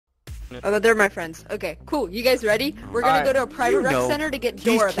Oh, they're my friends. Okay, cool. You guys ready? We're gonna go to a private rec center to get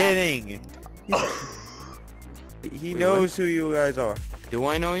Dora He's back. kidding. He knows who you guys are. Do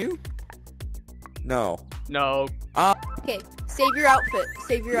I know you? No. No. Okay, save your outfit.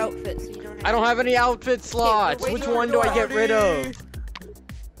 Save your outfit so you don't. I don't have any outfit slots. wait, Which no, one do I get rid of?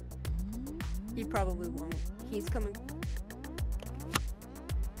 He probably won't. He's coming.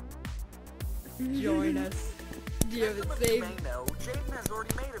 Join us. Do you have it saved? Jaden has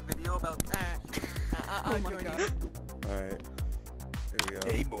already made a video about that. Oh my god. Alright. Here we go.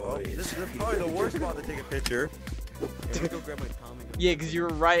 Hey, boys. This is probably the worst spot to take a picture. Let me go grab my Tommy gun. Yeah, because you were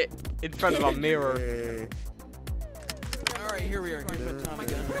right in front of a mirror. Hey. Alright, here we are. Here's my Tommy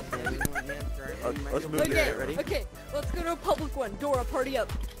gun. Let's move Okay, there. Ready? okay. Let's go to a public one. Dora, party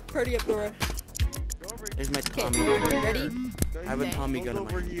up. Party up, Dora. There's my Okay, Tommy gun. ready? I have a Tommy gun in my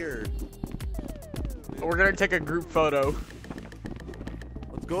over hand. here. We're gonna take a group photo.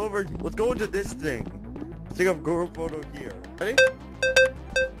 Let's go over. Let's go into this thing. Let's take a group photo here. Ready?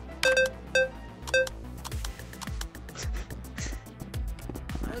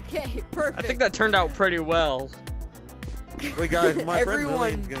 Okay, perfect. I think that turned out pretty well. Wait, guys, my friend Everyone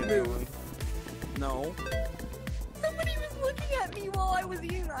Lillian's gonna do one. No. Somebody was looking at me while I was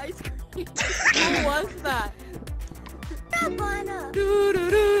eating ice cream. Who was that?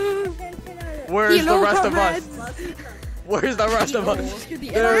 Where's the Hello, rest of us? comrades. Where's the rest of us?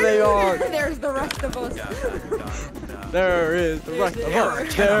 There they are. There's the rest of us. There is the rest of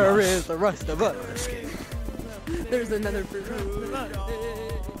us. There is the rest of us. There's another person.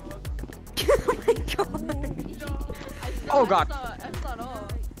 Oh my god. Oh god.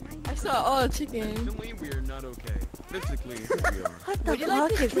 I saw all chicken. Mentally, we are not okay. Physically, we are. What the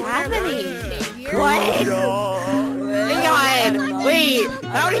fuck is happening? What? Hang on. Wait.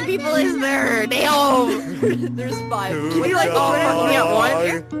 How many people is there? Damn. There's 5. We We like all fucking at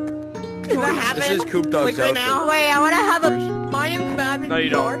once. Does that happen? This is CoopDog's Right outfit. now? Wait, I want to have a. My name's Babin. No, you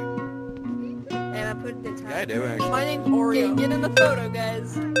don't. And I put the time. Yeah, I do actually. My name's Oreo. Okay, get in the photo,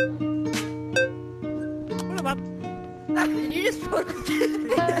 guys. What about? Did you just put?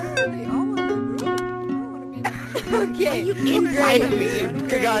 They all want the group. I don't want to be. Okay, you inside of me.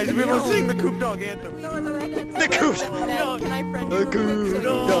 Okay, guys, we will sing the CoopDog anthem. The Coop. Can I friend The you real quick?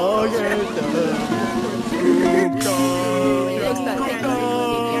 CoopDog anthem.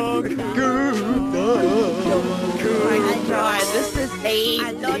 God, this is A.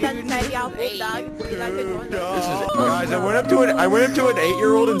 I know that's maybe I'll put dog. Guys, I went up to an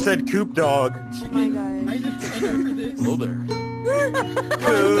 8-year-old and said CoopDog. Oh my god. Hello there.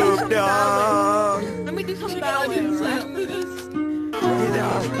 CoopDog. Let me do some balance after this.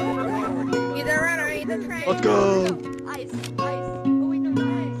 Either run or either train. Let's go. Ice. Oh wait, no,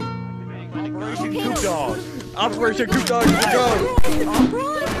 ice. Operation CoopDog. Operation CoopDog, let's go.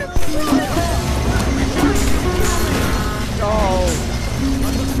 Oh.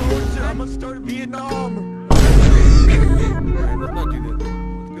 I'm gonna start Vietnam. Alright, let's not do this.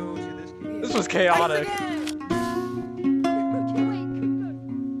 Let's go to this game. This was chaotic.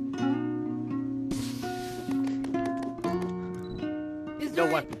 No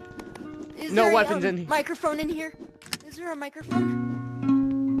weapon. No weapons in here. Microphone in here? Is there a microphone?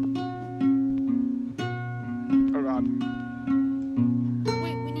 Oh god.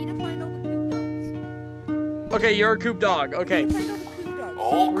 Wait, we need to find all the CoopDogs. Okay, you're a CoopDog. Okay. Find all the CoopDogs.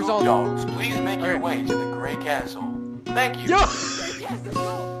 All Where's all- CoopDogs, please make your Alright. way to the Grey Castle. Thank you. Yo! Yes, let's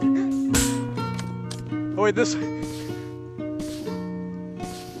go. Oh wait, this way.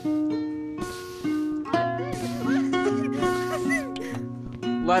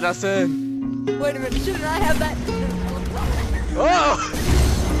 Let us in. Wait a minute, shouldn't I have that? Oh!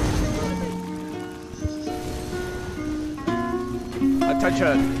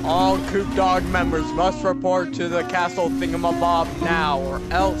 Attention, all CoopDog members must report to the castle thingamabob now, or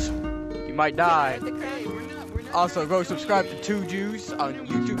else you might die. Also, go subscribe to 2Juice on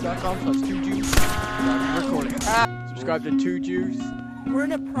youtube.com/2Juice. Recording. Subscribe to 2Juice. We're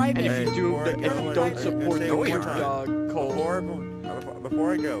in a And private. if you do, if you don't support the Wait, CoopDog code,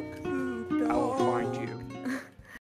 Before I go, I will find you.